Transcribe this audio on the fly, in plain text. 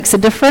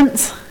makes a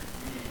difference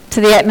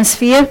to the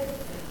atmosphere.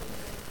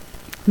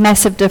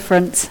 Massive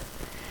difference.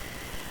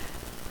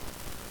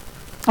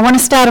 I want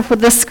to start off with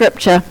this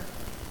scripture.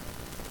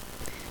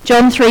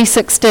 John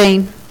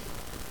 3:16.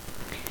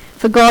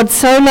 For God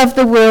so loved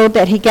the world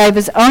that he gave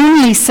his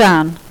only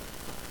Son,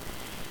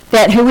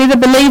 that whoever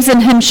believes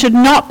in him should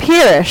not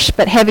perish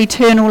but have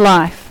eternal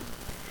life.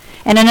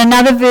 And in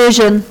another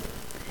version,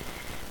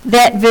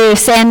 that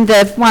verse and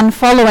the one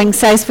following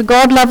says, for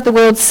God loved the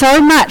world so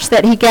much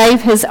that he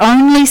gave his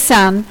only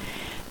Son,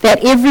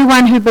 that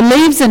everyone who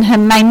believes in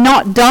him may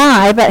not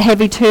die but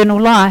have eternal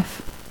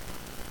life.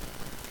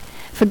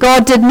 For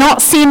God did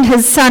not send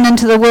his Son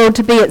into the world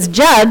to be its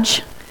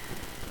judge,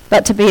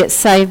 but to be its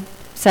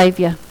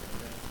saviour.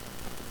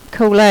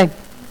 Cool, eh?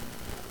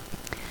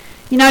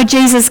 You know,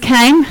 Jesus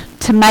came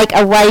to make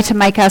a way to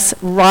make us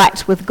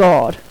right with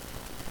God.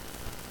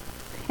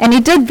 And he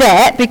did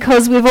that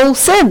because we've all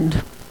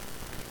sinned.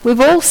 We've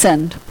all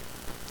sinned.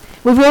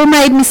 We've all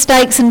made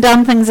mistakes and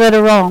done things that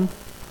are wrong.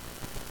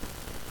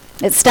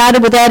 It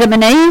started with Adam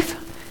and Eve,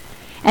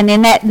 and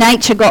then that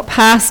nature got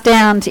passed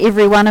down to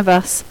every one of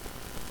us.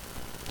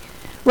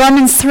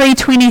 Romans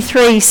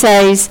 3:23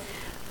 says,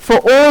 for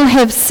all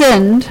have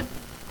sinned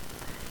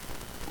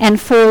and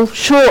fall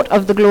short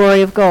of the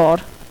glory of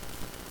God.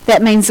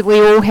 That means that we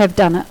all have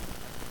done it.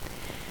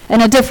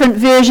 In a different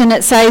version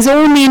it says,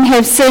 all men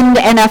have sinned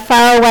and are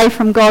far away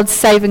from God's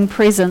saving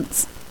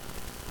presence.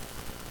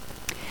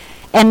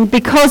 And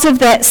because of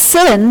that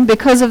sin,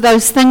 because of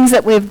those things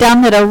that we've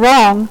done that are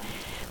wrong,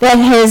 that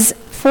has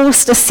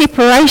forced a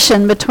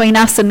separation between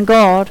us and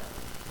God.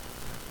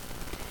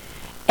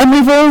 And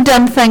we've all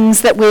done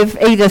things that we've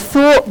either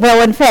thought,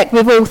 well, in fact,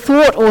 we've all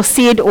thought or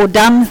said or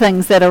done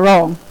things that are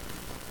wrong,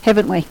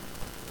 haven't we?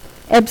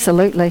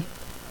 Absolutely.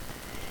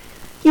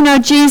 You know,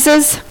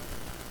 Jesus,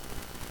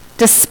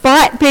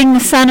 despite being the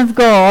Son of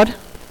God,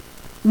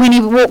 when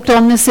he walked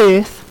on this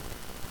earth,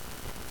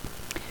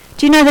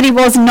 do you know that he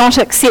was not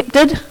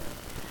accepted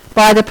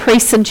by the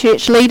priests and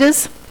church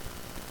leaders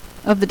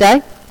of the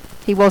day?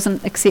 He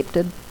wasn't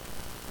accepted.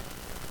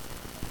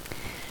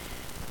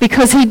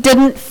 Because he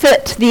didn't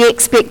fit the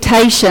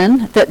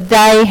expectation that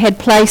they had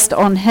placed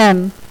on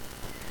him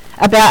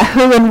about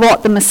who and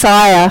what the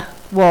Messiah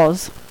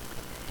was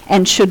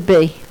and should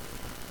be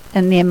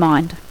in their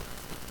mind.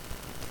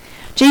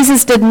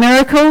 Jesus did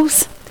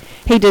miracles.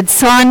 He did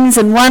signs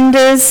and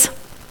wonders.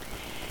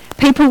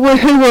 People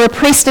who were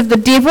oppressed of the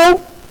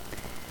devil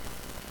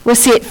were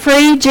set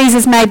free.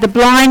 Jesus made the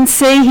blind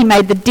see. He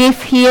made the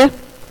deaf hear.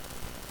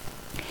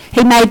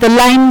 He made the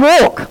lame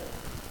walk.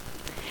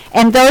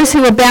 And those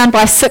who were bound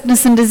by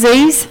sickness and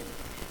disease,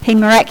 he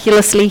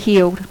miraculously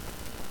healed.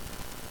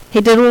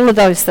 He did all of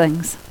those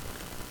things.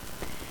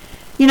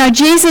 You know,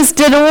 Jesus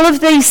did all of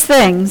these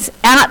things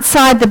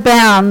outside the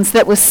bounds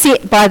that were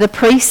set by the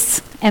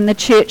priests and the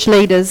church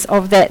leaders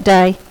of that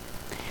day.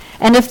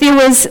 And if there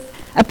was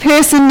a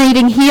person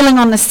needing healing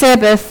on the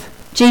Sabbath,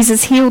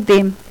 Jesus healed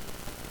them.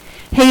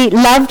 He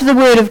loved the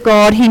Word of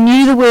God. He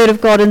knew the Word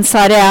of God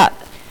inside out.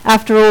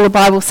 After all, the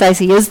Bible says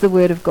he is the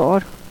Word of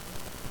God.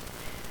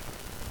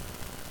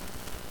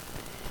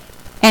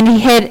 And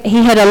he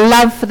had a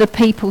love for the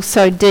people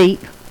so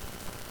deep.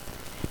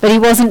 But he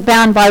wasn't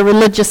bound by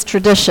religious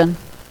tradition.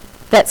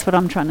 That's what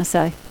I'm trying to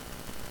say.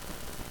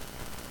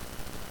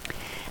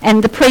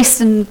 And the priests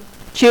and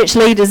church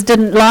leaders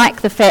didn't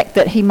like the fact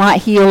that he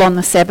might heal on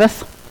the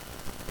Sabbath.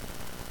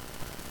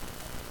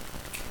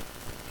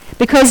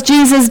 Because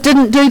Jesus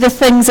didn't do the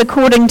things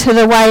according to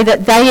the way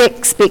that they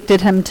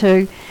expected him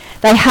to.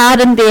 They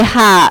hardened their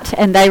heart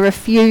and they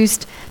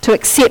refused to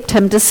accept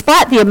him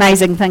despite the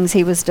amazing things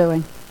he was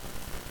doing.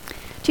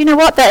 Do you know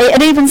what?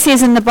 It even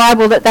says in the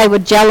Bible that they were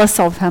jealous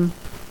of him.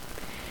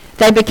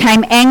 They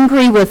became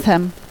angry with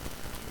him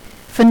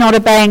for not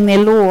obeying their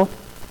law.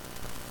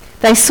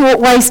 They sought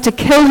ways to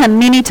kill him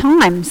many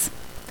times.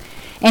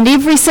 And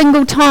every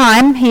single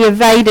time he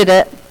evaded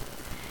it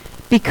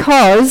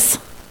because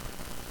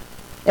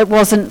it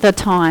wasn't the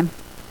time.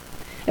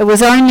 It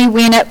was only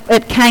when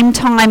it came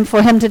time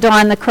for him to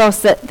die on the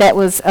cross that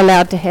was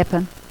allowed to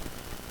happen.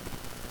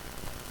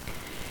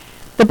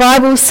 The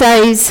Bible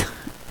says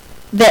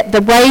that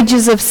the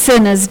wages of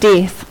sin is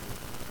death.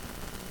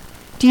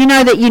 Do you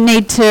know that you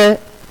need to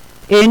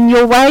earn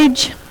your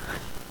wage?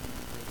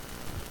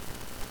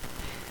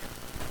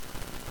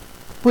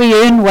 We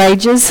earn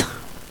wages.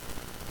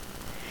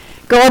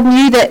 God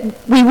knew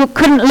that we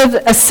couldn't live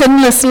a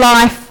sinless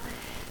life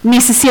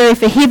necessary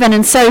for heaven,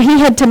 and so he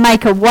had to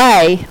make a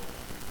way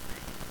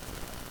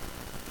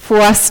for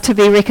us to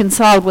be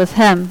reconciled with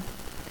him.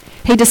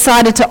 He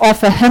decided to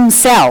offer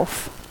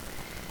himself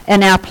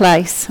in our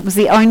place. It was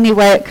the only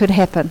way it could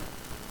happen.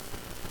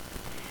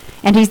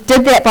 And he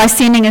did that by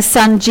sending his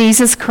son,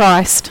 Jesus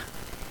Christ.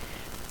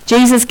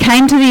 Jesus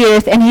came to the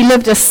earth and he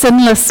lived a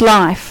sinless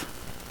life.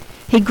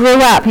 He grew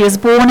up, he was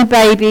born a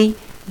baby,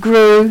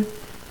 grew,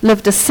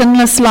 lived a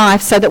sinless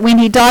life, so that when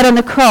he died on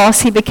the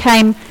cross, he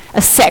became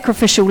a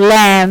sacrificial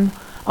lamb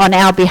on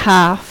our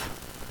behalf.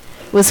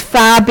 It was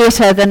far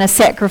better than a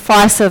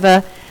sacrifice of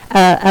an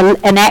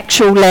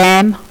actual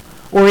lamb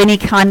or any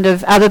kind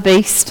of other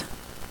beast,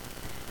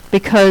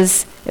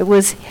 because it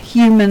was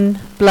human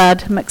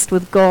blood mixed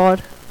with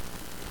God.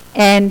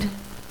 And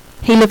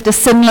he lived a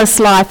sinless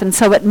life, and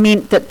so it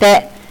meant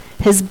that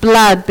his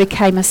blood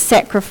became a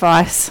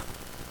sacrifice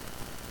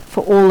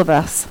for all of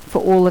us,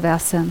 for all of our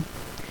sin.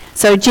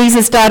 So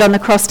Jesus died on the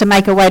cross to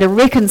make a way to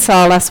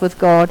reconcile us with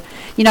God.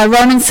 You know,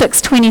 Romans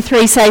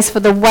 6:23 says, "For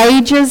the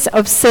wages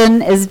of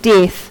sin is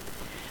death,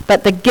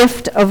 but the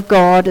gift of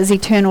God is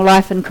eternal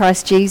life in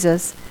Christ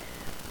Jesus."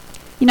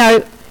 You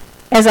know,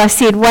 as I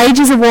said,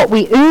 wages are what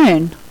we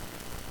earn.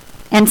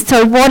 And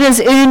so what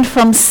is earned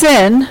from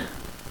sin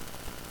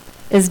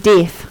is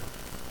death.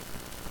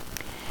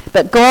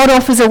 But God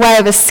offers a way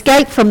of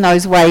escape from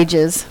those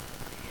wages.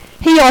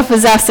 He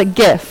offers us a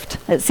gift,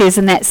 it says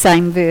in that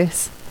same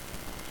verse.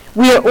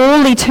 We are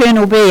all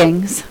eternal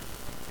beings.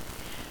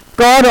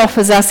 God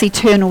offers us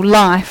eternal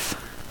life,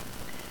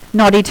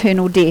 not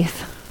eternal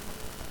death.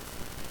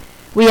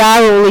 We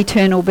are all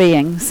eternal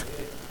beings.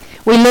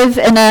 We live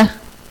in a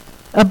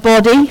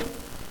body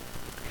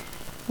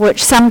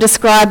which some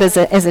describe as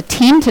a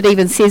tent. It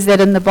even says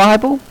that in the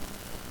Bible.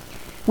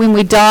 When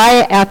we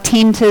die, our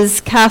tent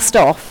is cast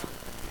off,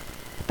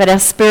 but our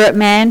spirit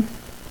man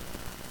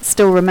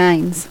still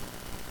remains.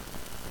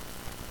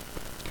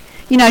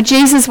 You know,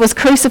 Jesus was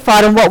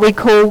crucified on what we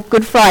call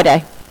Good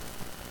Friday.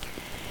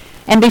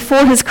 And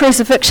before his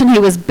crucifixion, he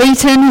was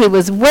beaten, he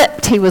was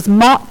whipped, he was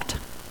mocked.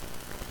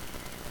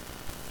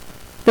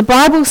 The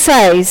Bible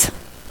says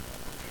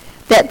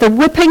that the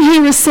whipping he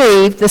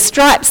received, the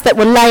stripes that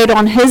were laid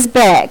on his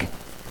back,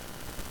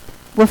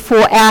 were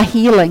for our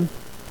healing.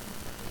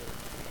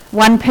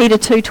 1 Peter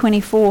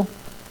 2:24.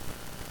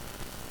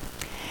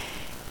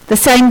 The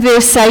same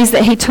verse says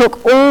that he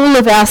took all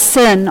of our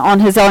sin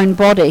on his own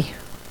body.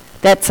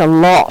 That's a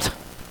lot.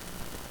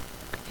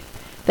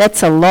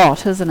 That's a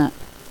lot, isn't it?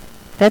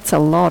 That's a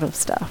lot of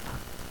stuff.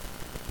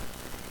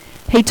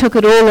 He took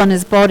it all on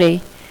his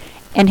body,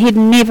 and he'd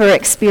never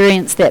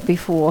experienced that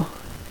before.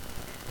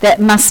 That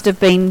must have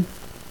been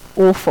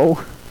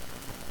awful.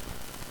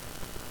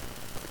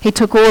 He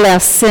took all our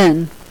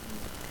sin,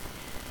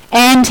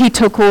 and he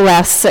took all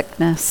our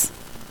sickness,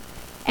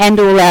 and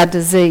all our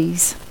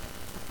disease.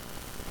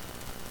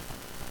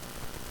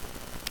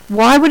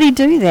 Why would he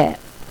do that?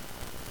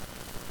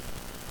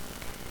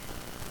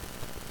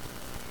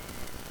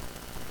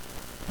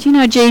 Do you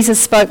know Jesus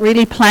spoke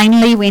really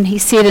plainly when he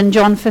said in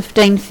John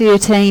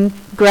 15:13,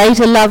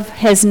 "Greater love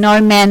has no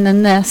man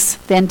than this,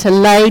 than to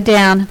lay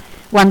down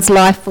one's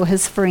life for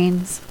his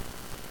friends."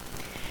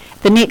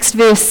 The next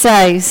verse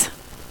says,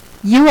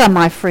 "You are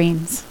my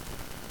friends."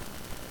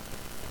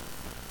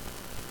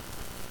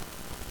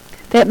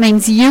 That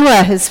means you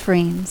are his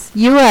friends.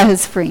 You are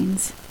his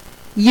friends.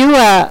 You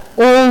are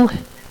all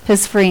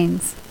his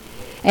friends.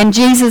 And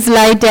Jesus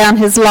laid down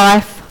his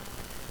life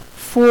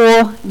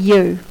for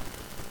you,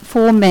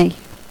 for me.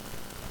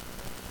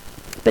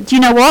 But do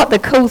you know what? The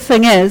cool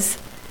thing is,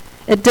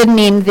 it didn't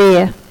end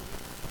there.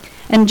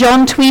 In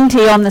John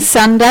 20 on the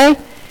Sunday,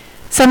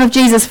 some of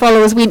Jesus'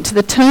 followers went to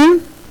the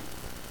tomb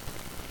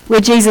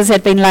where Jesus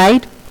had been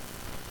laid.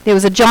 There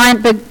was a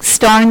giant big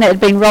stone that had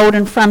been rolled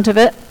in front of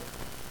it.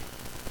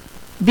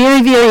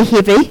 Very, very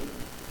heavy.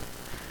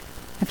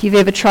 If you've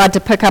ever tried to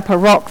pick up a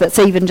rock that's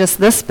even just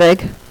this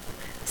big,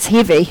 it's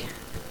heavy.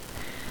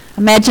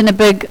 Imagine a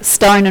big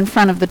stone in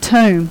front of the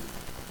tomb.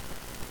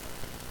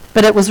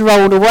 But it was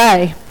rolled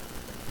away.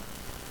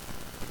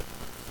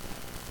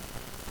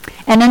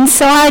 And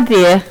inside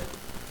there,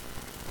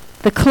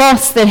 the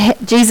cloths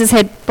that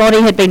Jesus'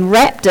 body had been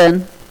wrapped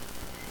in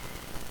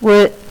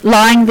were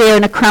lying there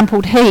in a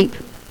crumpled heap,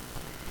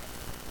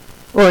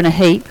 or in a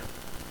heap.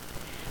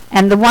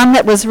 And the one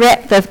that was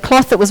wrapped, the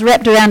cloth that was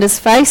wrapped around his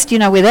face, do you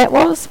know where that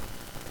was?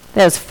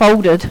 That was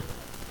folded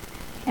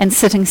and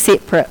sitting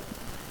separate.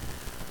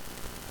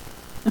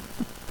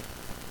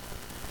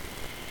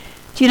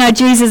 Do you know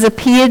Jesus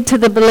appeared to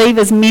the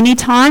believers many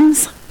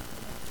times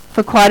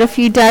for quite a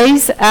few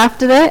days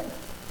after that?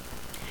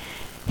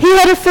 He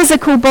had a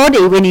physical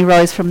body when he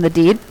rose from the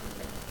dead,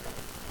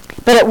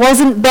 but it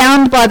wasn't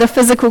bound by the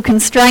physical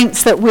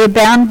constraints that we're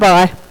bound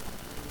by.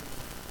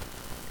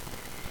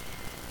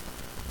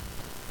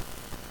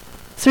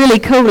 It's really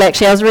cool,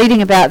 actually. I was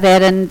reading about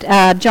that in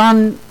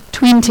John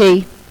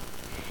 20,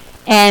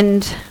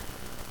 and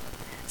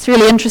it's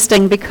really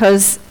interesting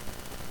because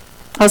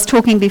I was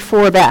talking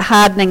before about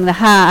hardening the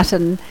heart,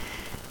 and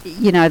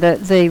you know,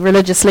 the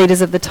religious leaders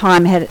of the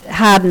time had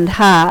hardened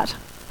heart.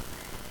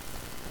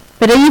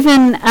 But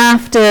even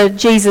after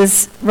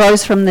Jesus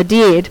rose from the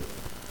dead,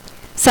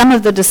 some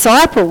of the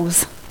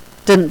disciples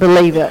didn't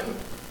believe it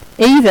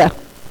either.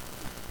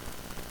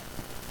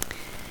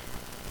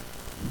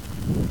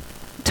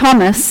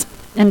 Thomas,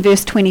 in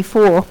verse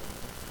 24,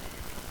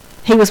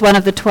 he was one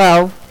of the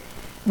 12,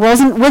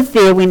 wasn't with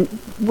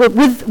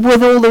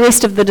all the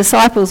rest of the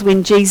disciples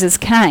when Jesus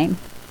came,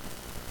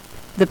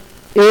 the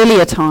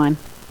earlier time.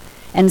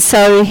 And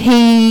so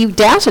he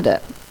doubted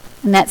it.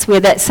 And that's where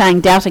that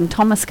saying, doubting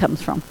Thomas,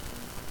 comes from.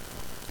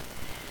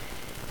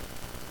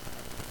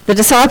 the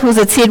disciples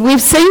had said,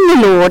 "We've seen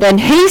the Lord," and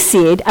he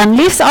said,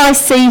 "Unless I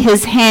see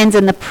his hands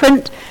in the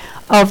print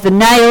of the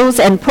nails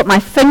and put my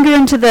finger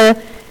into the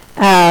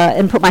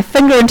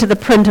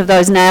print of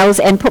those nails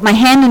and put my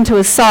hand into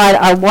his side,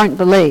 I won't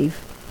believe."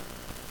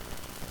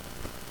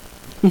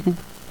 The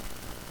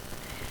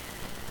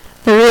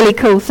really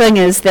cool thing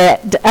is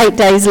that 8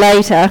 days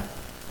later,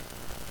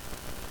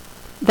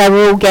 they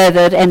were all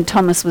gathered and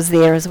Thomas was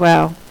there as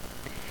well.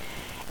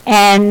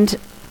 And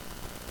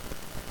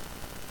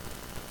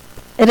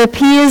it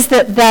appears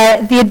that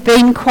there'd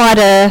been quite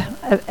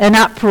an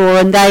uproar,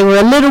 and they were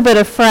a little bit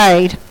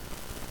afraid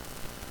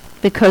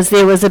because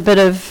there was a bit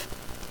of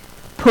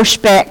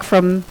pushback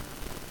from,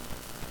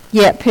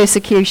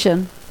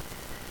 persecution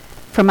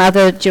from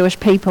other Jewish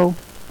people.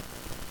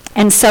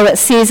 And so it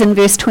says in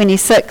verse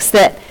 26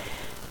 that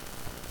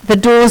the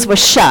doors were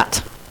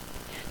shut.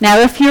 Now,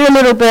 if you're a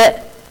little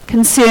bit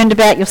concerned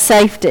about your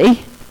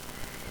safety,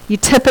 you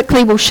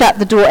typically will shut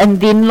the door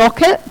and then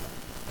lock it,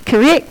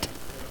 correct?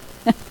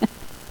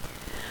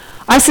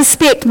 I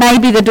suspect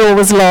maybe the door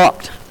was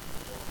locked.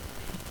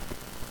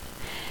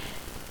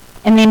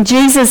 And then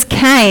Jesus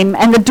came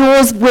and the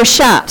doors were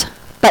shut,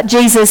 but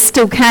Jesus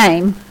still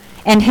came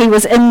and he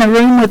was in the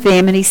room with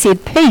them and he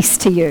said, "Peace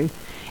to you."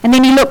 And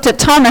then he looked at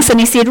Thomas and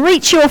he said,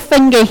 "Reach your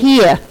finger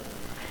here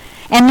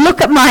and look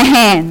at my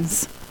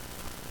hands.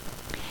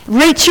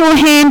 Reach your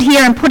hand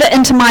here and put it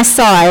into my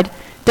side.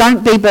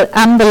 Don't be but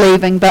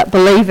unbelieving but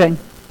believing."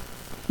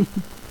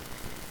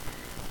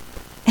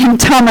 And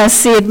Thomas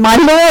said, "My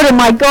Lord and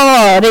my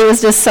God." He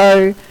was just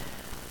so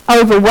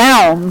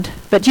overwhelmed.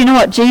 But do you know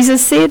what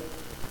Jesus said?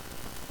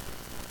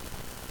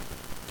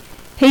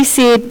 He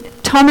said,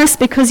 "Thomas,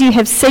 because you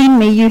have seen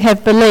me, you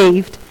have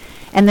believed."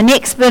 And the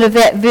next bit of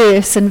that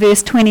verse, in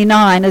verse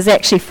 29, is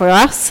actually for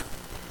us,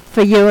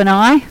 for you and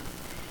I.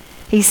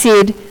 He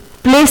said,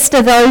 "Blessed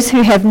are those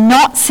who have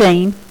not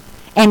seen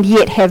and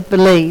yet have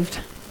believed."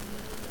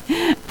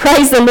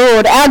 Praise the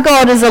Lord. Our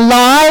God is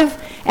alive.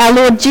 Our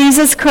Lord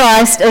Jesus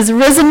Christ is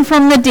risen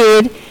from the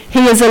dead.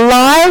 He is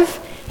alive.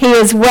 He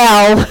is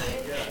well.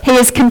 He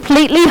is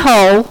completely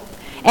whole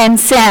and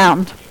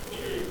sound.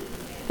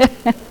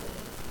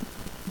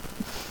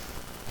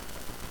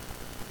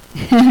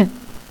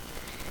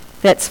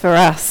 That's for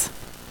us.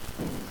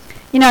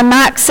 You know,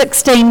 Mark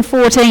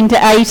 16:14 to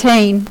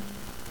 18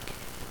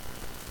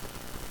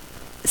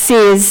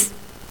 says,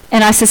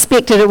 and I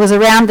suspected it was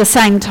around the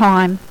same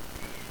time,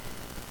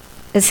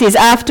 it says,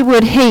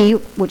 "Afterward he,"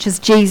 which is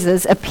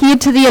Jesus, "appeared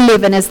to the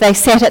 11 as they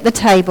sat at the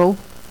table,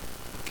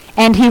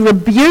 and he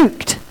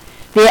rebuked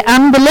their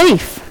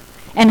unbelief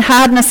and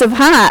hardness of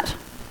heart,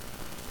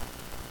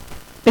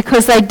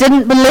 because they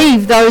didn't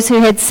believe those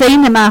who had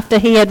seen him after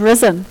he had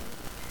risen.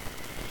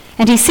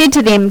 And he said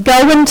to them,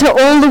 'Go into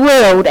all the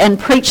world and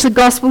preach the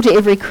gospel to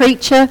every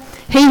creature.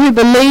 He who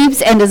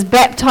believes and is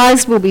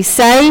baptized will be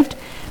saved,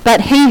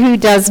 but he who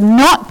does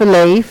not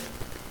believe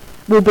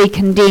will be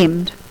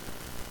condemned.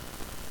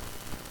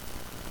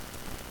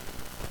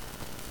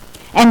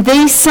 And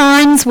these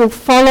signs will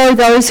follow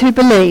those who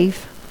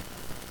believe.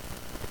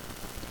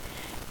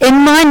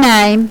 In my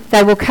name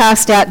they will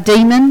cast out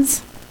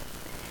demons.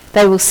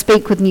 They will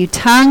speak with new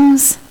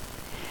tongues.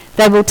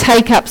 They will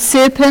take up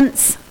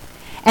serpents.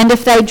 And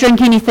if they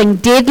drink anything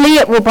deadly,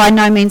 it will by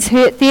no means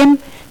hurt them.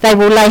 They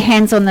will lay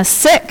hands on the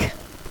sick,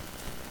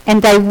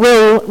 and they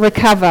will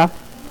recover.'"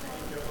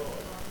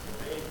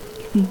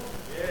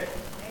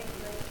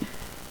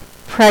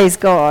 Praise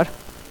God.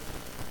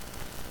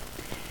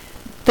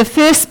 The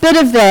first bit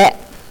of that,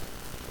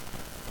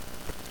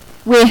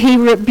 where he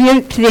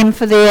rebuked them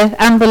for their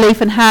unbelief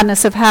and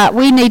hardness of heart,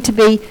 we need to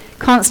be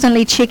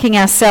constantly checking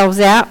ourselves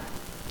out.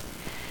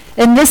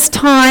 In this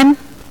time,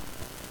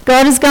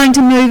 God is going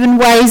to move in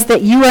ways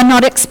that you are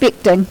not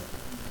expecting.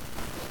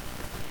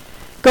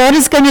 God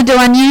is going to do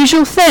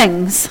unusual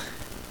things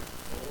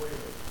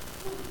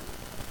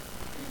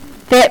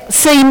that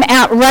seem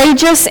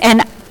outrageous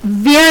and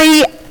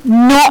very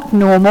not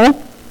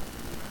normal,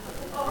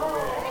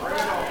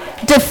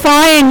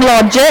 defying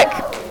logic.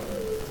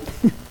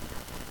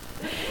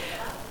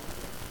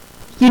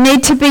 You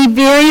need to be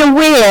very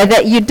aware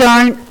that you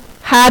don't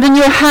harden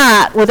your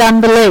heart with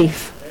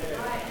unbelief.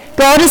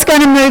 God is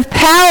going to move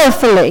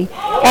powerfully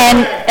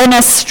and in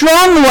a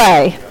strong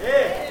way.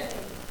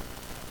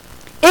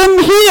 In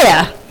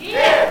here.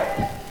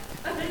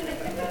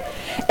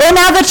 In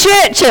other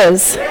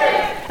churches.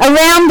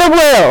 Around the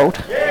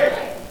world.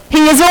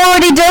 He is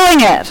already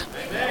doing it.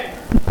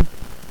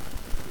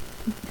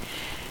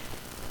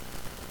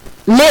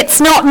 Let's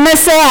not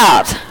miss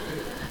out.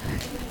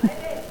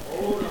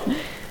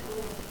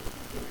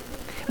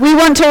 We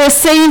want to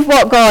receive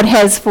what God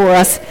has for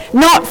us,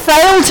 not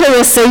fail to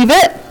receive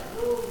it.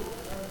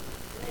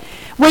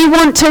 We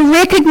want to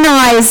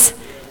recognize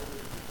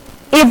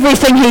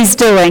everything he's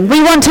doing.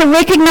 We want to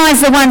recognize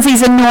the ones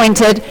he's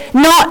anointed,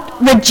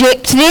 not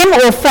reject them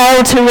or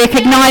fail to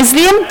recognize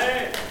them.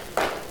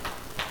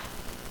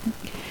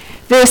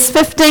 Verse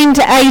 15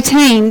 to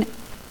 18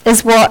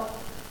 is what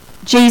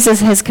Jesus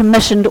has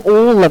commissioned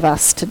all of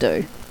us to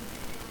do,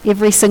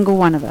 every single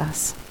one of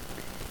us.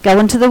 Go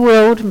into the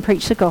world and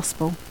preach the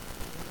gospel.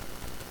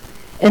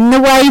 In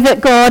the way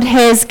that God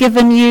has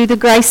given you the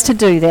grace to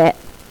do that.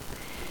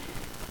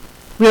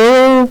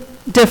 We're all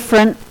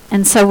different,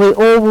 and so we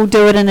all will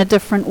do it in a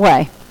different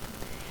way.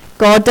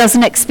 God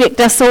doesn't expect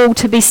us all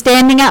to be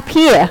standing up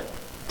here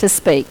to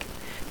speak.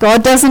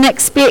 God doesn't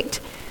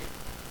expect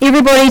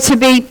everybody to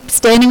be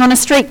standing on a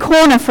street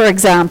corner, for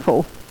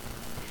example.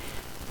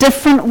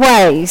 Different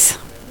ways.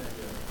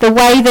 The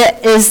way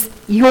that is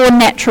your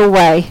natural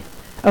way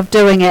of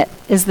doing it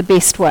is the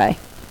best way.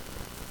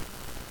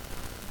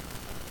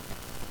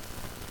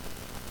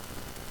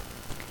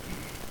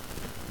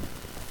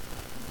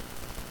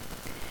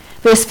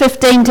 Verse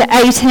 15 to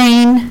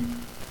 18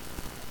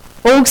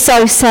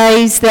 also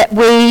says that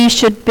we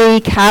should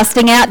be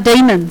casting out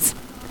demons,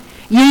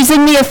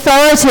 using the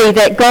authority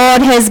that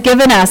God has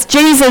given us.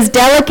 Jesus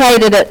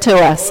delegated it to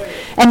us.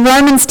 In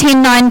Romans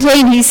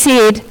 10:19 he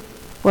said,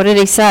 what did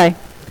he say?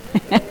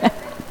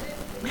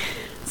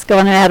 It's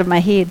gone out of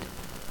my head.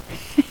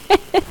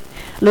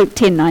 Luke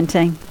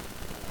 10:19.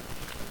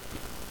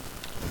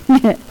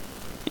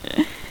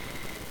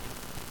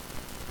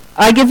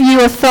 I give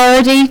you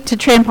authority to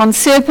trample on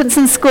serpents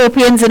and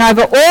scorpions and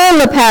over all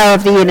the power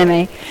of the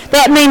enemy.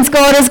 That means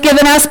God has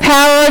given us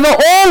power over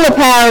all the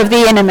power of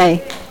the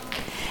enemy.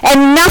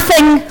 And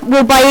nothing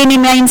will by any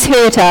means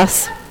hurt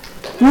us.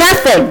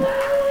 Nothing.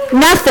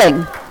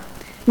 Nothing.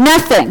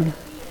 Nothing.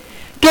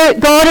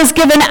 God has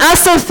given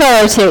us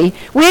authority.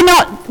 We're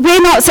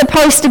not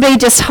supposed to be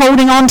just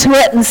holding on to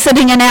it and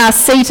sitting in our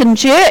seat in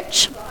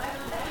church.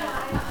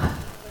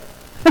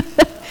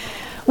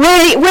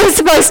 We're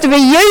supposed to be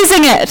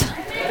using it.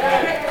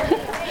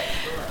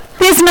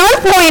 There's no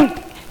point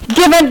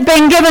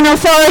being given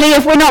authority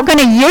if we're not going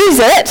to use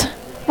it.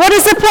 What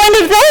is the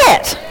point of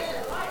that?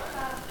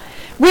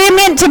 We're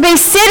meant to be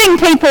setting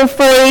people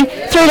free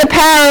through the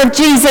power of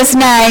Jesus'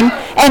 name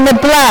and the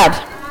blood.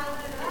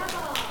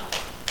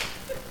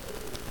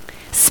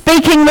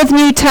 Speaking with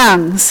new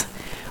tongues.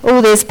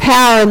 Oh, there's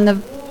power in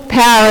the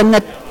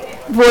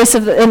voice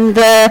of we're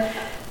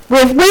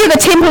the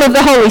temple of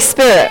the Holy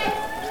Spirit.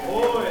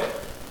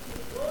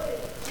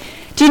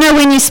 Do you know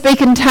when you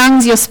speak in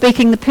tongues, you're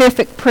speaking the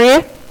perfect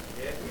prayer?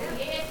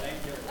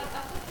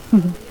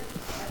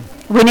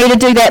 We need to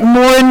do that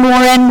more and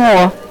more and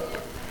more.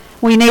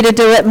 We need to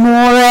do it more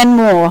and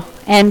more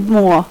and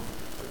more.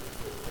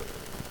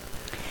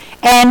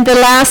 And the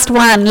last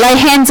one, lay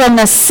hands on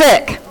the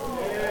sick.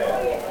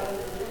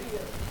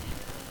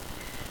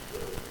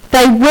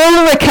 They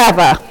will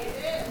recover.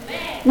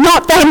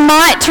 Not they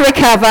might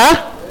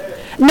recover.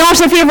 Not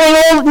if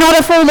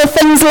all the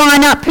things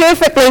line up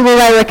perfectly will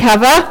they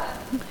recover.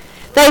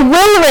 They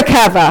will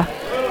recover.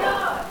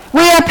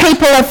 We are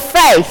people of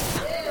faith.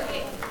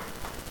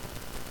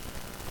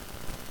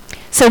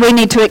 So we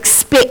need to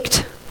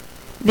expect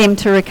them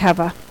to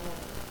recover.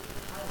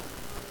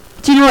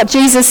 Do you know what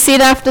Jesus said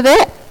after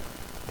that?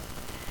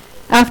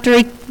 After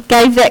he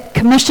gave that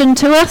commission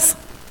to us?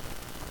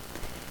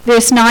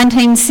 Verse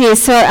 19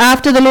 says, so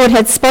after the Lord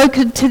had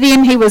spoken to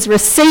them, he was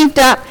received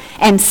up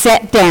and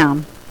sat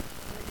down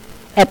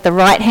at the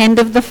right hand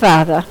of the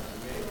Father.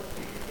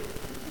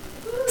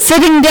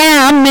 Sitting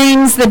down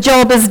means the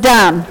job is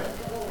done.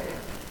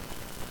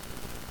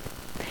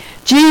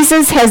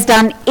 Jesus has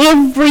done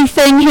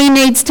everything he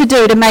needs to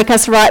do to make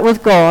us right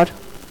with God.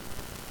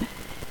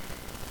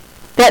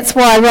 That's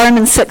why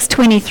Romans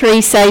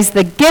 6:23 says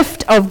the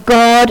gift of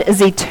God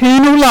is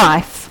eternal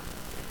life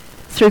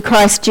through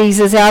Christ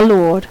Jesus our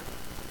Lord.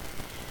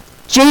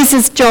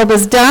 Jesus' job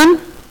is done,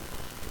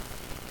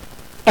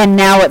 and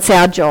now it's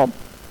our job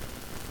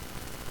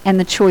and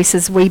the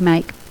choices we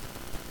make.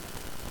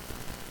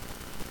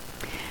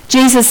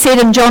 Jesus said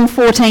in John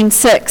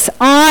 14:6,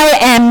 I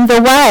am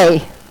the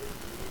way,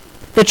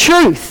 the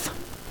truth,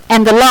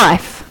 and the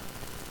life.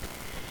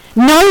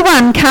 No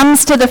one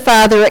comes to the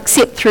Father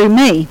except through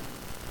me.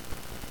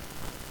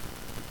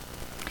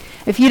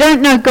 If you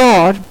don't know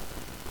God,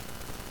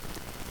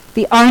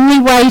 the only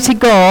way to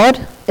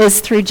God is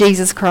through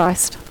Jesus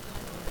Christ.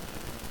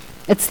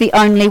 It's the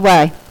only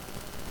way.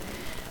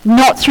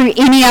 Not through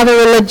any other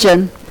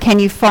religion can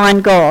you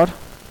find God.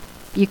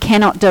 You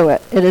cannot do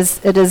it. It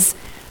is.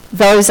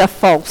 Those are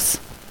false.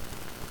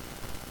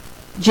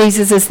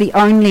 Jesus is the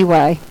only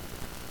way.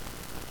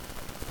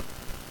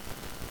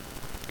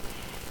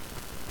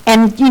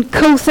 And the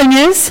cool thing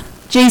is,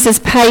 Jesus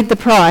paid the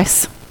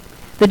price.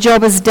 The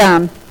job is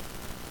done.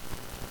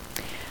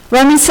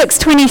 Romans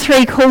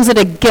 6:23 calls it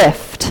a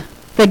gift,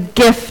 the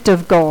gift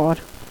of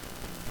God.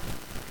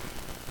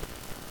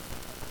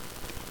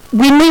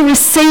 When we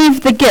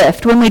receive the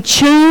gift, when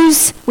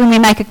we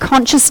make a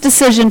conscious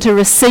decision to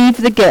receive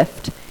the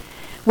gift,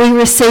 we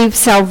receive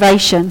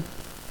salvation.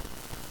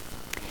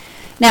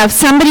 Now, if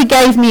somebody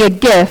gave me a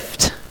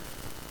gift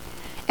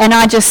and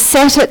I just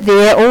sat it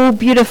there all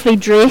beautifully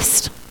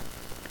dressed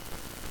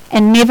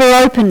and never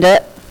opened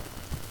it,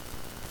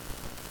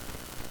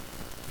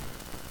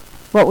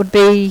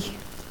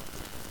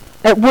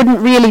 it wouldn't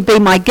really be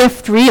my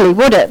gift, really,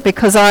 would it?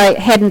 Because I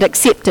hadn't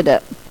accepted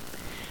it.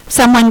 If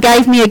someone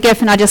gave me a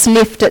gift and I just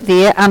left it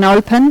there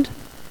unopened,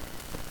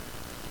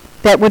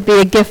 that would be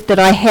a gift that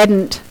I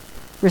hadn't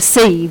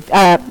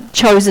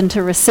chosen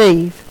to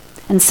receive,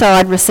 and so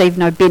I'd receive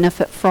no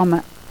benefit from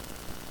it.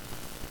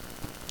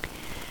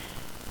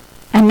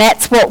 And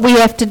that's what we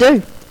have to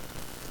do.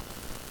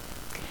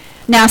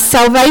 Now,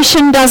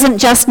 salvation doesn't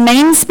just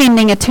mean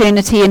spending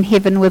eternity in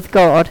heaven with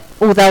God,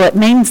 although it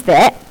means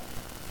that.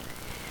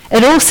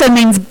 It also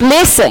means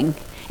blessing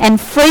and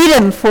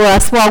freedom for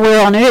us while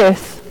we're on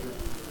earth.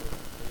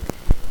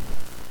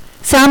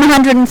 Psalm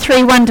 103,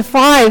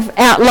 1-5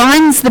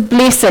 outlines the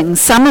blessings,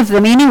 some of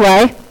them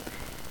anyway.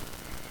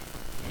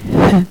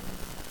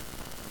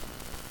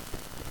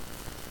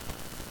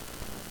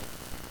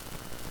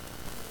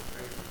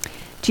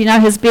 Do you know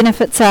his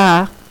benefits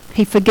are?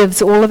 He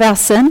forgives all of our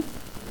sin.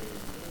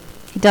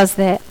 He does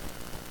that.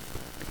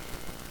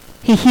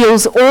 He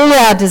heals all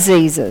our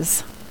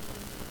diseases.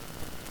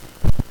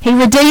 He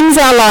redeems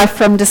our life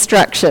from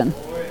destruction.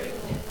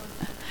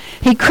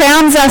 He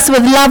crowns us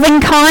with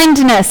loving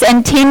kindness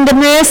and tender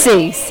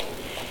mercies.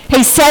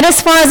 He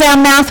satisfies our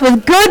mouth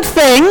with good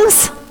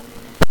things.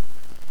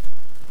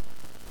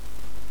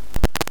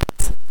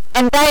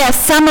 And they are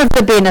some of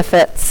the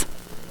benefits.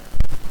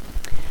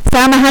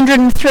 Psalm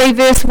 103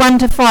 verse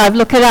 1-5.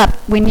 Look it up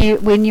when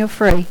you're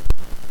free.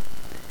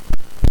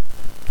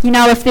 You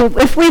know,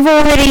 if we've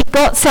already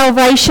got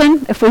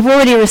salvation, if we've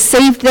already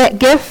received that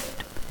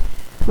gift,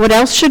 what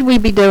else should we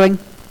be doing?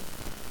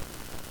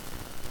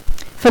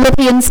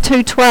 Philippians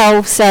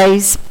 2:12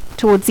 says,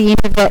 towards the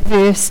end of that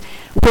verse,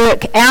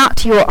 work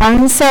out your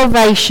own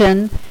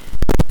salvation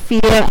with fear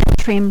and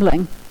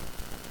trembling.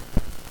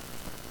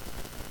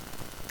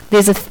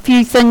 There's a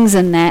few things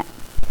in that.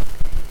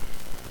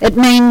 It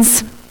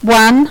means,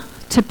 1,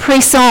 to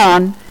press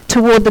on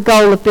toward the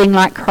goal of being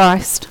like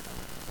Christ.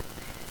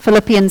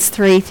 Philippians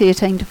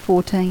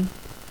 3:13-14.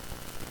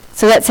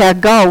 So that's our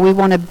goal. We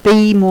want to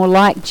be more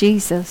like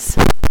Jesus.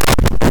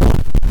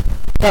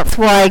 That's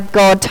why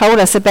God told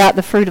us about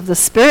the fruit of the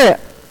Spirit.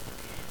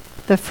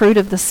 The fruit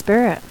of the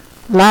Spirit.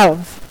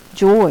 Love,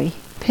 joy,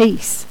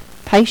 peace,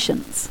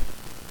 patience,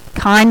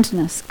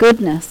 kindness,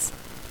 goodness,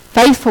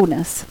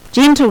 faithfulness,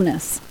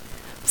 gentleness,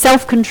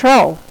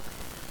 self-control.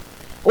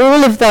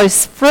 All of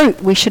those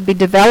fruit we should be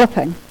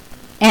developing.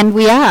 And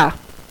we are.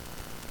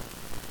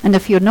 And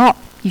if you're not,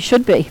 you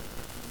should be.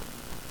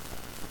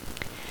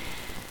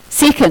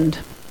 Second,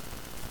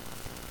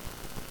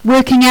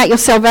 working out your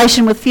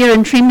salvation with fear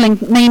and trembling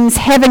means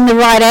having the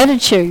right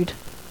attitude.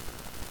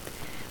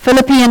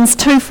 Philippians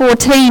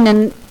 2:14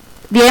 in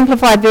the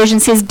Amplified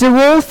Version says, do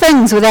all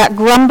things without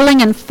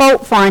grumbling and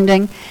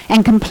fault-finding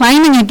and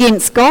complaining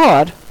against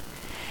God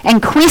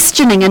and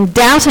questioning and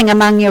doubting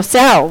among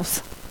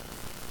yourselves.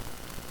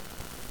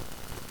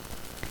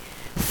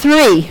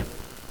 3,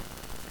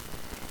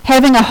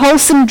 having a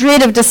wholesome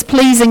dread of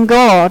displeasing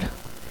God.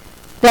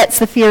 That's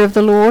the fear of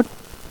the Lord.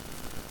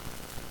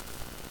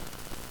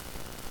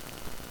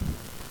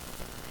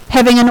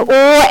 Having an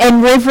awe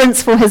and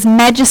reverence for his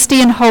majesty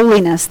and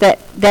holiness. That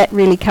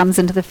really comes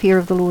into the fear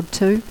of the Lord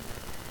too.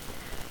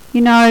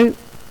 You know,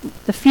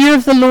 the fear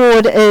of the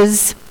Lord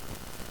is,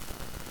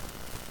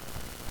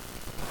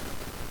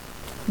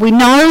 we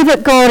know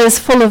that God is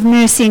full of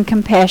mercy and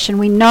compassion.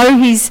 We know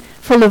he's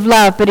full of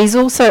love, but he's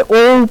also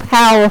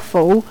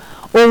all-powerful,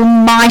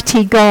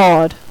 almighty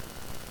God.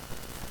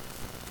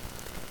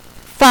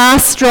 Far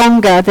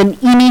stronger than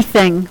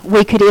anything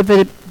we could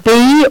ever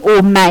be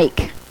or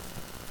make.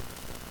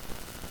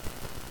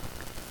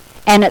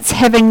 And it's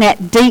having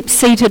that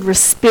deep-seated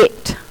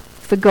respect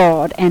for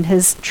God and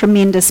his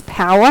tremendous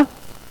power.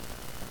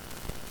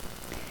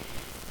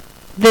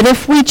 That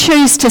if we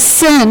choose to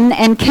sin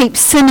and keep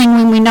sinning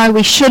when we know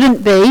we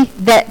shouldn't be,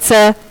 that's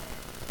a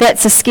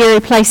scary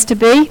place to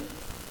be.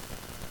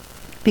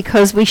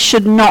 Because we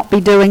should not be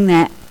doing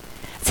that.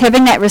 It's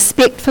having that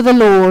respect for the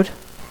Lord.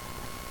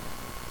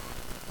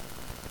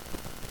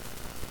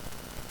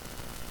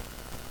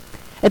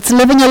 It's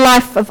living a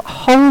life of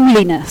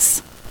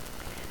holiness.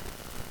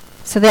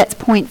 So that's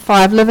point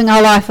 5, living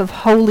a life of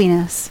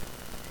holiness.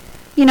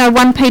 You know,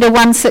 1 Peter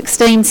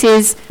 1:16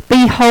 says,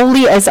 be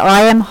holy as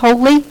I am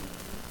holy.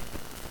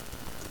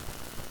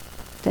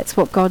 That's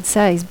what God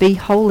says, be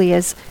holy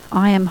as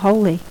I am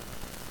holy.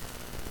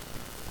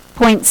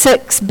 Point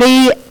 6,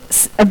 be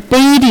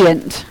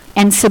obedient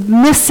and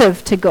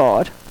submissive to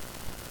God.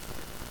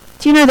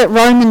 Do you know that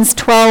Romans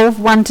 12,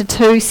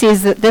 1-2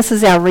 says that this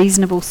is our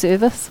reasonable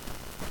service?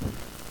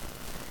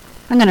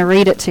 I'm going to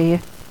read it to you.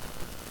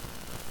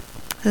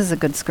 This is a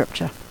good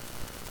scripture.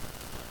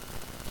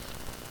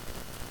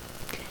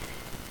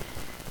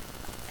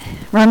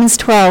 Romans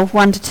 12,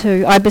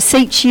 1-2. I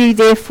beseech you,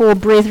 therefore,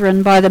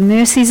 brethren, by the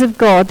mercies of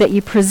God, that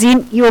you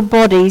present your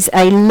bodies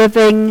a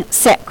living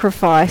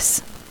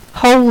sacrifice,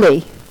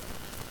 holy,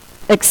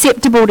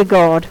 acceptable to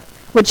God,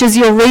 which is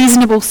your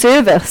reasonable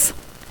service.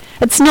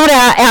 It's not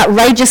our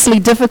outrageously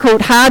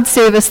difficult, hard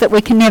service that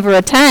we can never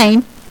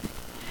attain.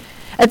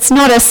 It's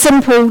not a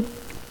simple,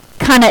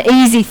 kind of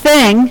easy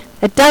thing.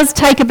 It does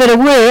take a bit of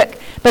work,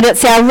 but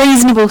it's our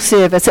reasonable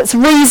service. It's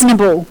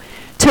reasonable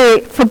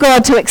for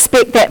God to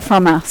expect that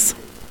from us.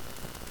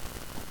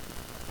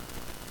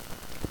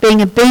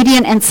 being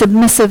obedient and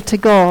submissive to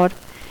God.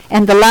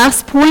 And the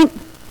last point,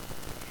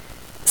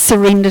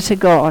 surrender to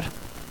God.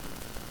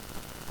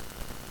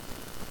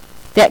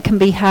 That can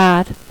be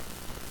hard.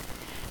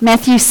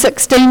 Matthew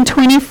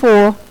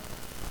 16:24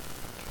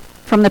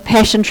 from the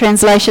Passion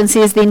Translation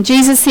says, "Then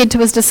Jesus said to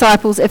his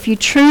disciples, if you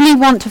truly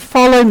want to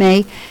follow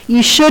me,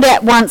 you should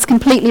at once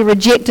completely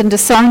reject and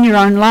disown your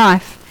own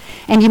life.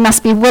 And you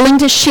must be willing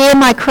to share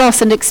my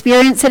cross and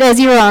experience it as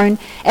your own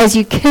as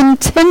you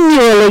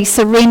continually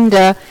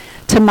surrender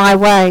to my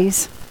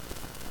ways."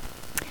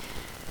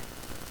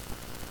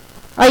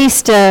 I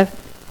used to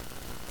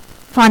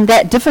find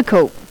that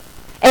difficult.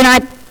 And I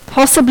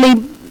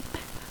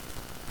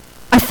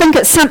think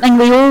it's something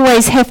we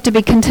always have to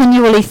be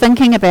continually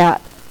thinking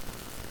about.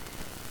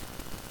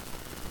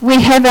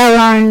 We have our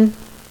own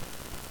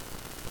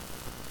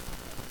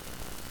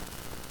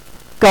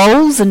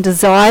goals and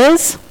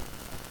desires,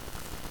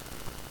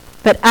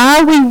 but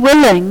are we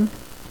willing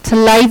to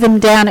lay them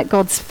down at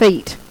God's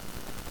feet?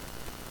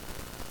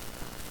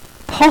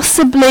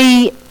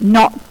 Possibly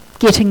not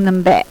getting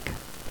them back.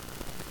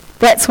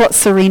 That's what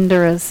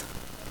surrender is.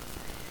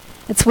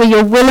 It's where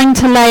you're willing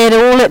to lay it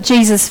all at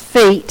Jesus'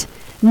 feet,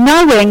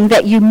 knowing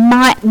that you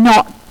might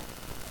not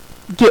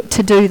get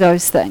to do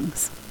those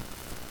things.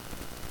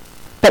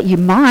 But you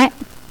might.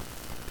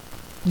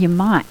 You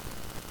might.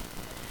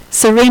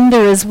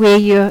 Surrender is where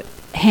you're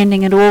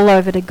handing it all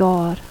over to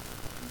God.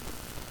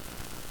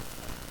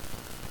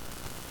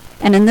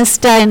 And in this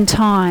day and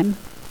time,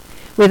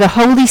 where the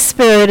Holy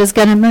Spirit is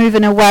going to move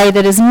in a way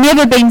that has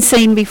never been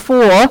seen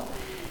before,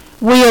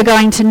 we are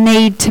going to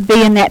need to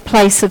be in that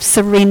place of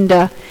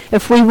surrender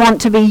if we want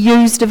to be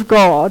used of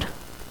God.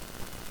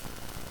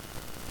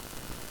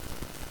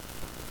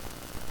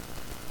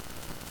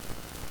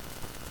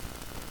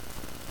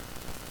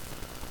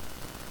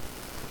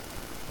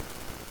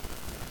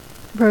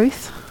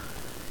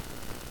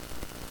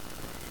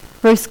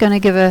 Ruth's going to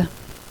give a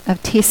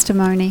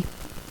testimony.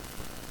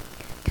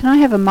 Can I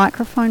have a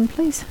microphone,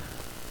 please,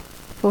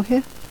 for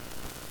her?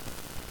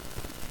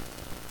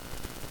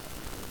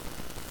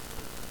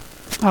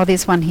 Oh,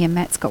 there's one here.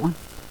 Matt's got one.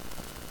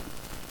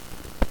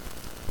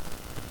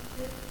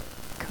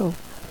 Cool.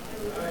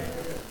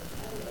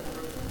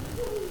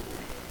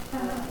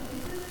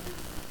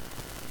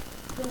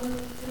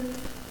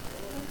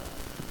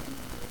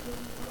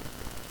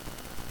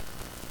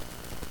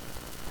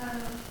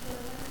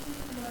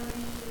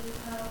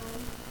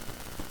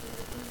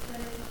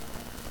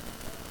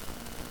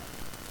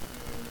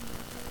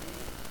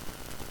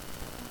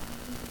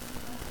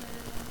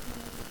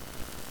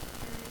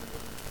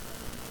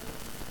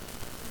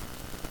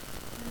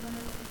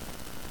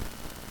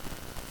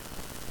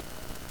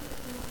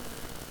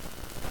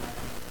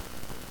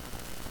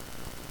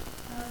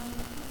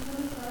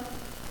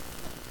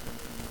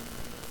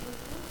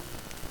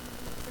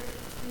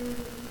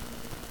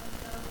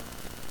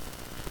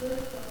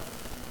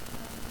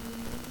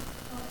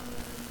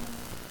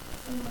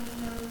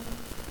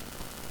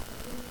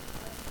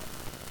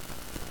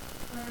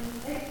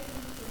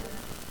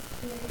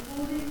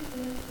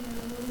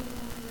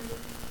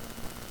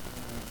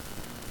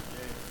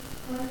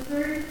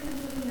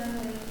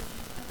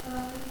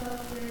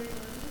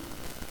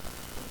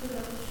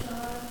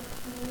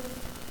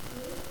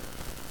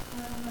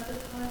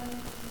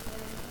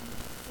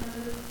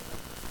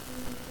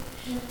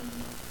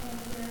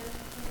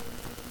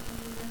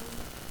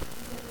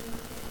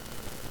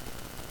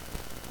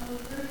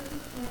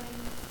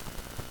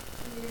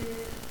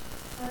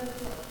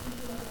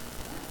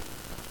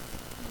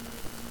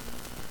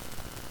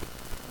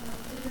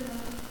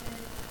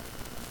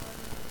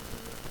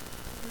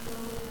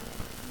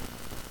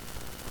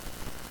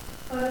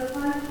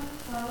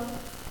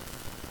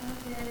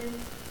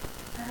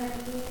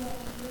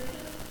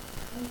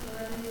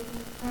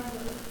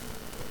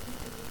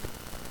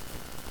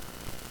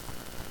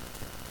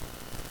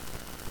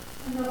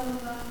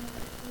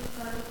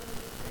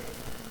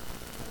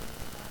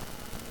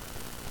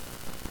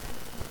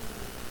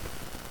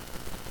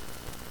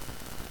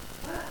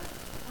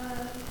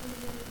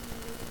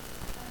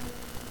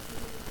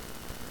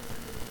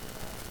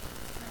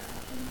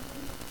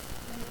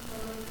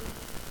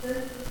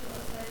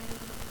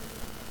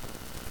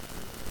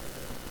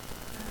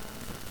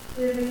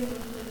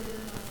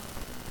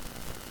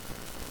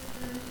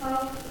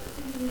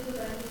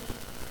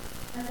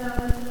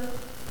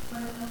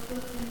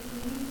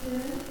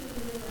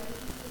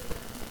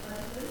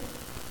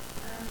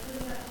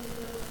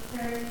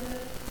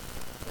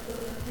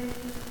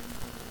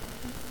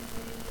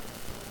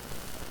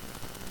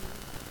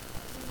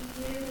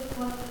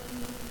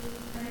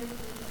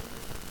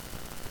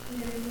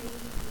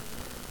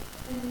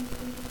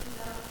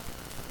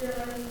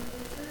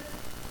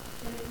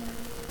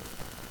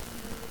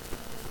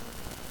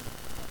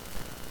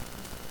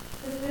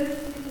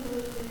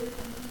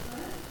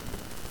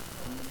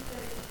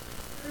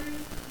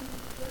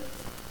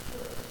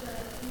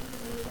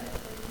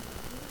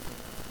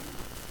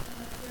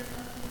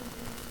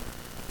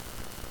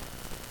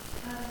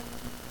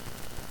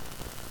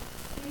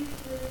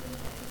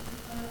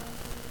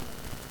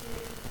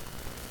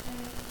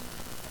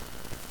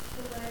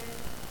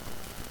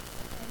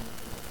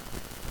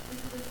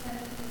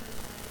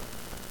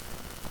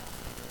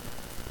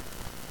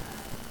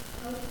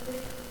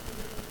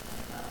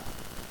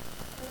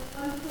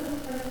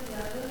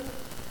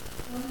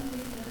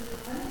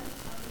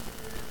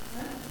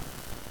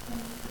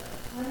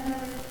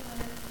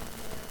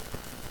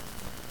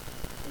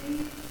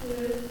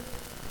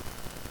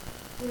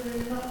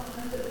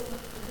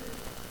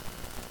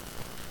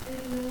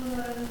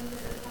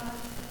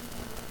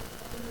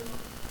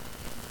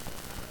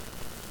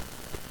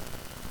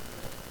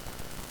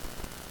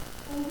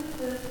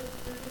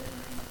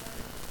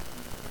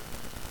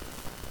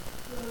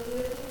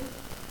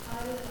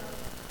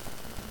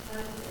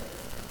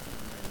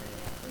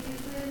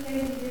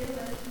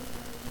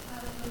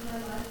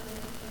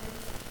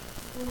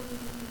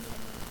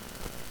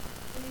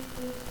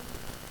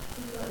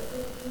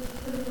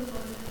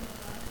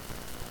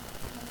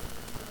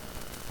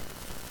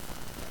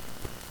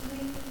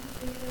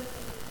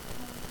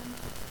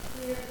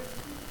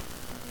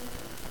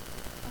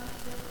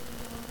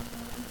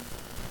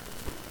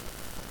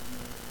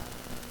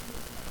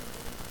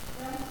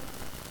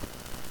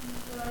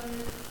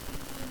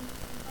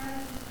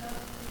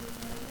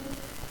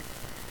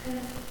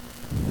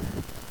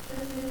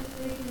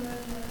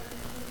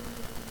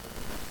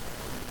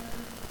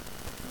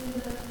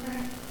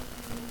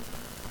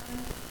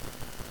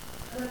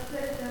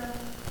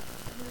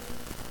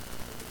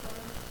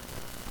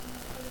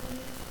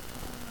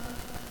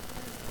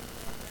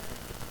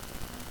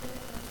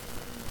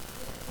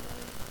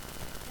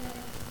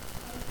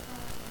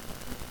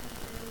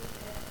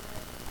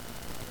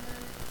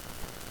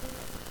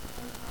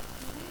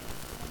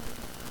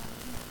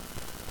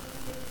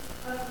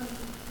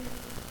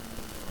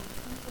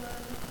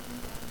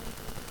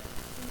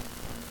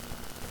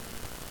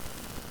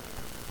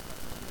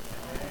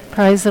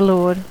 Praise the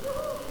Lord.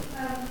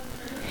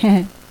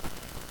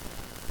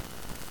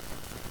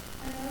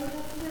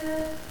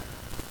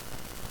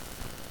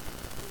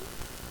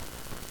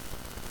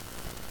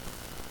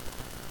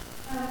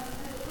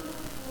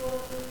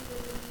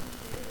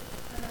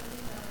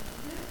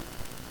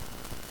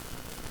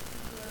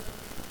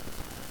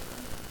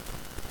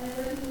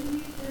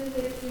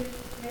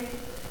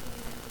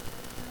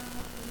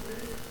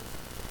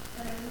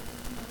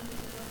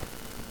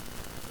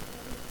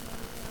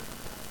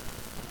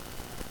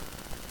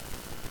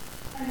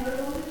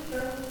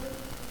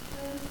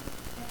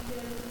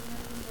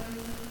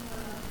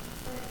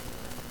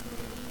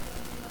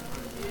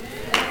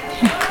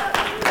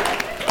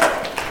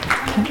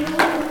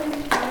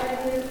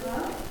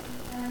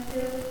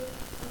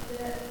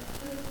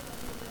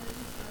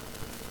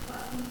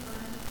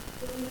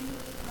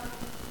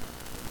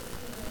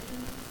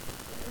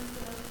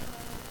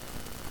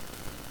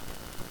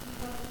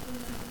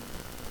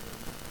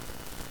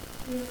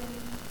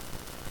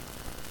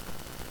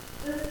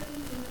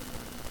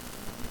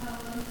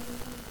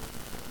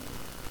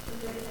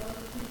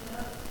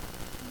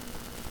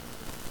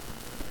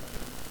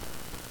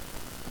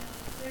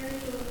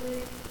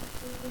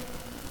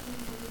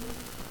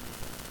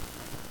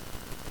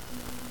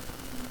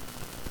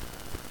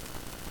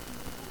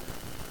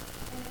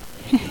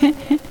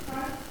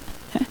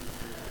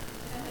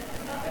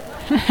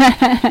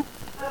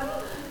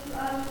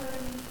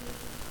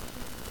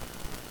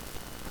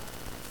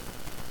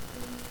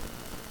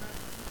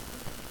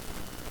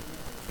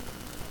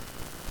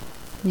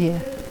 Yeah.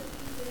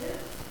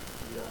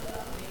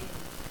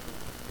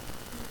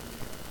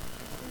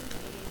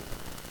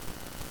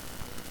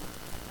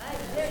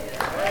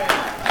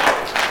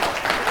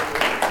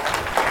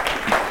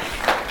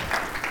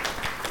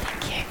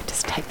 Thank you.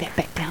 Just take that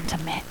back down to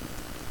Matt.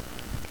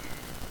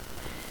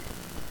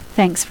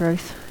 Thanks,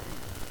 Ruth.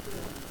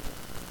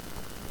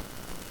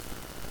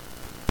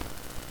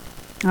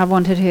 I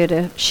wanted her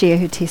to share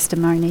her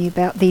testimony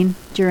about then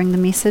during the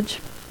message.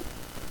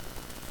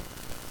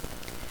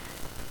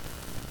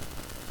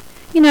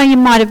 You know, you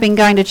might have been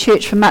going to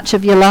church for much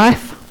of your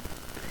life.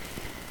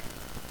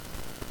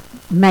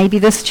 Maybe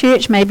this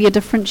church, maybe a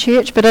different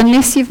church, but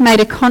unless you've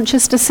made a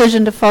conscious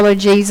decision to follow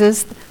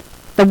Jesus,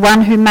 the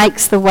one who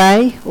makes the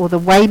way, or the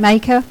way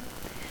maker,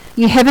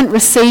 you haven't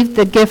received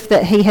the gift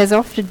that he has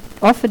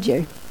offered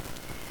you.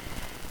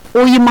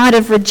 Or you might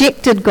have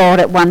rejected God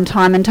at one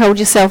time and told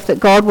yourself that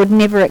God would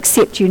never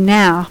accept you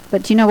now.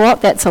 But you know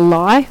what? That's a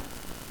lie.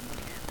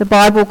 The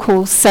Bible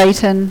calls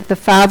Satan the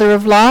father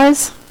of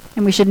lies,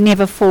 and we should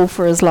never fall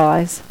for his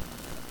lies.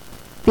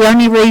 The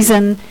only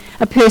reason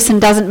a person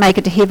doesn't make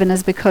it to heaven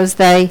is because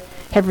they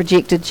have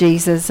rejected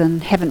Jesus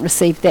and haven't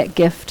received that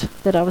gift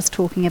that I was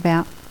talking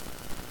about.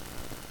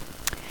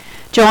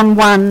 John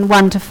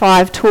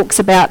 1:1-5 talks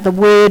about the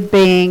Word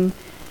being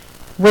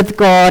with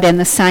God and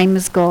the same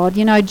as God.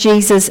 You know,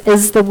 Jesus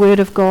is the Word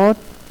of God.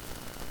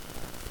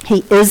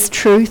 He is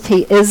truth.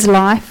 He is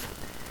life.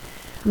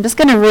 I'm just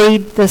going to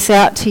read this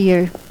out to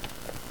you.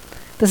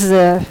 This is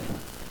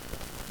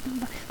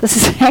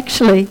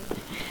actually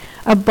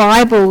a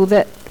Bible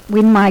that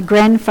when my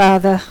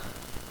grandfather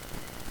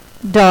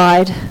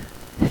died,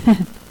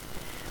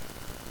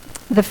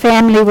 the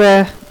family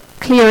were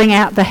clearing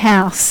out the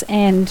house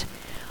and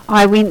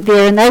I went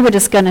there and they were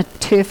just going to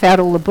turf out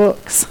all the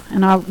books.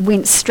 And I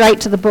went straight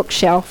to the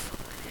bookshelf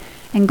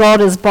and got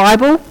his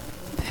Bible.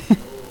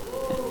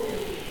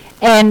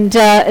 And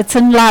it's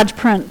in large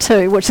print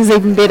too, which is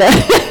even better.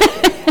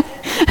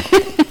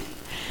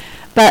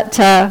 But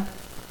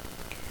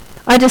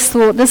I just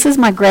thought, this is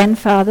my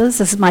grandfather's,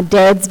 this is my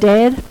dad's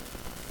dad.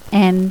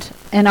 And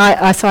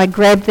so I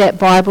grabbed that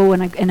Bible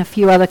and a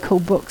few other cool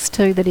books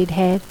too that he'd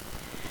had.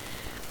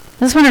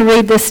 I just want to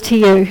read this to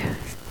you.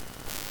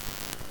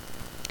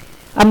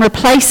 I'm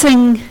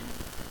replacing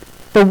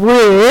the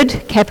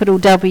Word, capital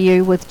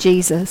W, with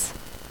Jesus.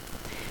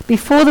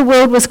 Before the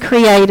world was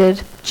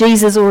created,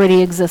 Jesus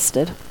already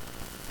existed.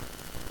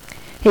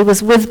 He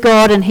was with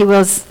God and he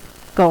was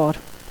God.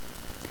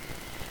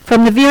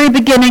 From the very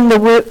beginning, the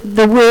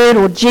Word,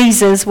 or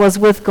Jesus, was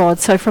with God.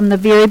 So from the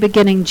very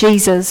beginning,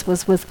 Jesus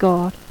was with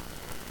God.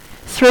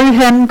 Through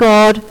him,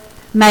 God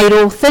made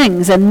all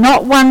things, and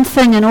not one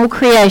thing in all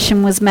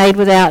creation was made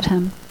without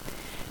him.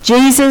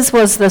 Jesus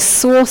was the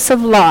source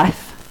of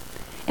life,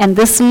 and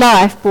this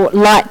life brought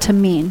light to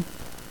men.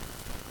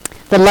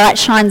 The light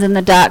shines in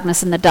the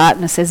darkness, and the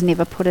darkness has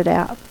never put it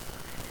out.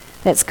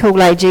 That's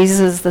cool, eh? Jesus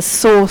is the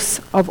source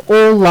of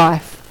all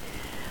life.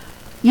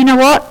 You know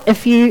what?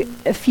 If you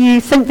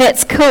think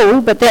that's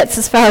cool, but that's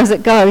as far as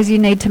it goes, you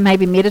need to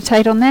maybe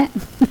meditate on that.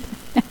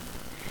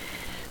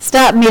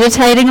 Start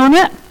meditating on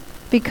it,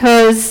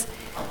 because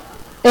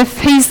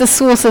if he's the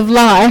source of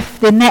life,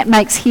 then that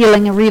makes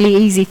healing a really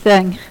easy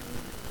thing.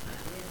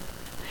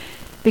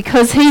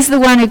 Because he's the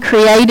one who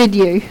created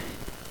you.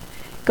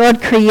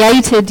 God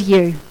created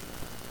you.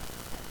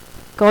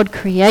 God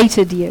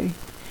created you.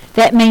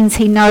 That means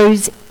he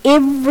knows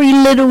every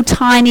little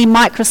tiny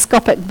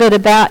microscopic bit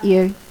about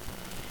you.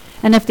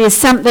 And if there's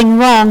something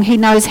wrong, he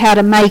knows how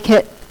to make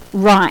it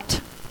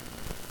right.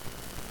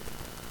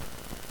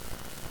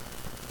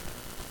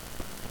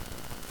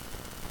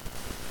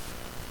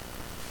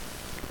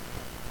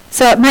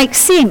 So it makes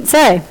sense,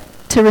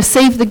 to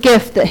receive the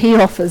gift that he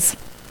offers,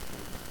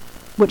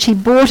 which he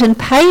bought and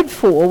paid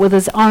for with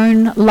his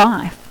own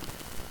life.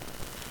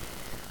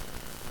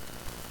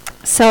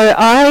 So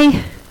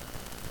I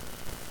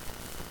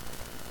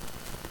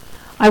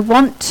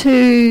want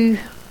to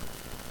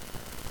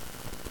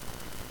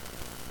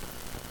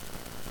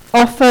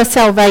offer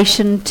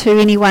salvation to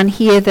anyone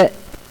here that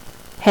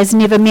has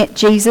never met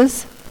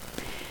Jesus.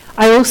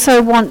 I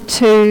also want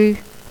to,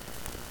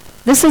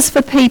 this is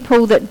for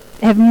people that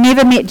have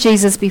never met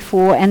Jesus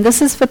before, and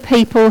this is for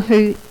people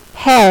who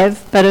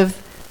have but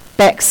have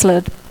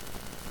backslid.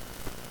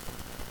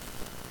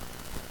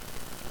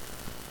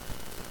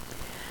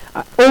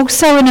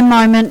 Also, in a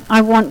moment,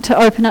 I want to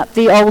open up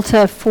the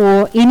altar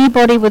for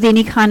anybody with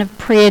any kind of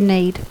prayer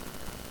need.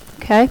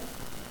 Okay?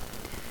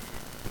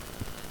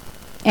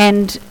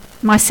 And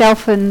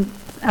myself and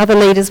other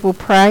leaders will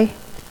pray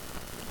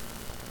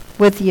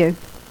with you.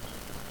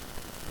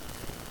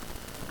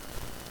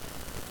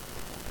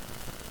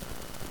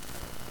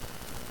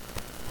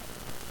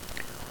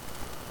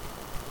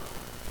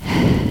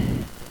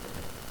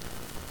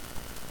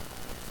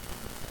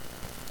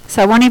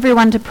 So I want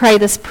everyone to pray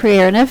this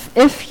prayer. And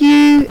if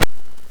you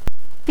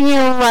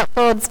feel like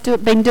God's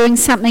been doing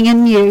something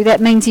in you, that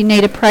means you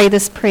need to pray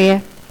this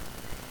prayer.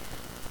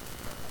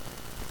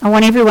 I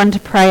want everyone to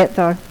pray it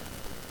though.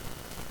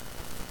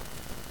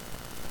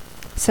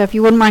 So if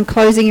you wouldn't mind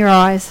closing your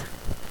eyes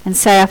and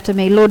say after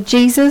me, Lord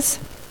Jesus,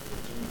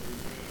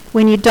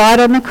 when you died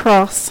on the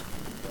cross,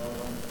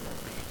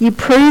 you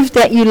proved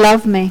that you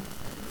love me.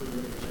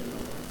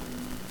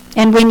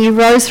 And when you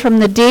rose from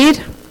the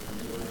dead,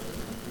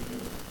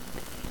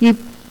 you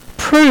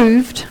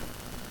proved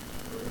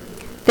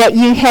that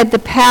you had the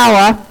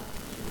power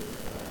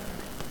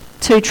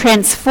to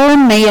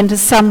transform me into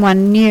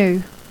someone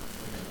new.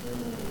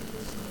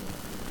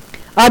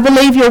 I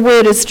believe your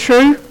word is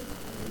true.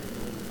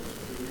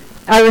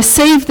 I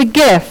receive the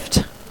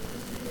gift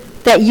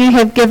that you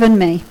have given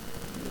me.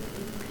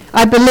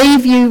 I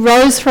believe you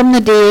rose from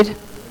the dead.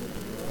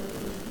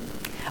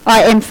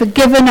 I am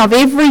forgiven of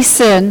every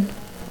sin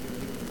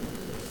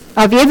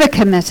I've ever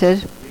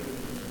committed,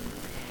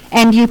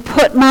 and you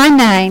put my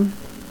name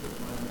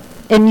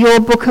in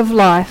your book of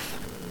life.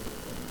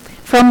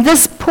 From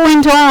this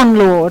point on,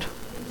 Lord,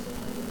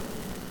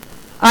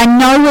 I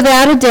know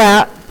without a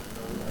doubt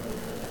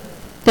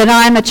that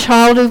I am a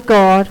child of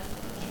God.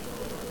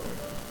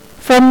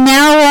 From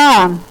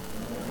now on,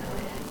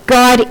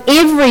 guide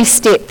every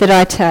step that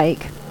I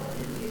take.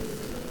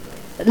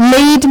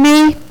 Lead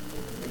me,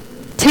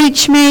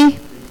 teach me.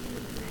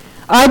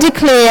 I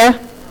declare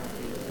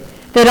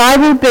that I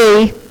will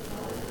be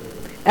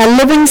a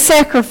living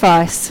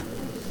sacrifice,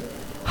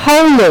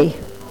 holy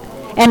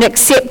and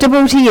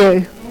acceptable to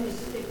you.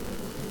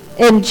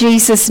 In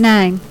Jesus'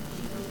 name,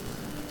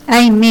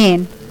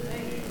 amen.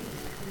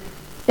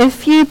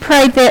 If you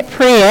prayed that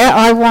prayer,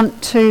 I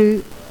want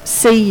to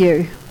see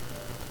you,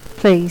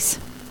 please.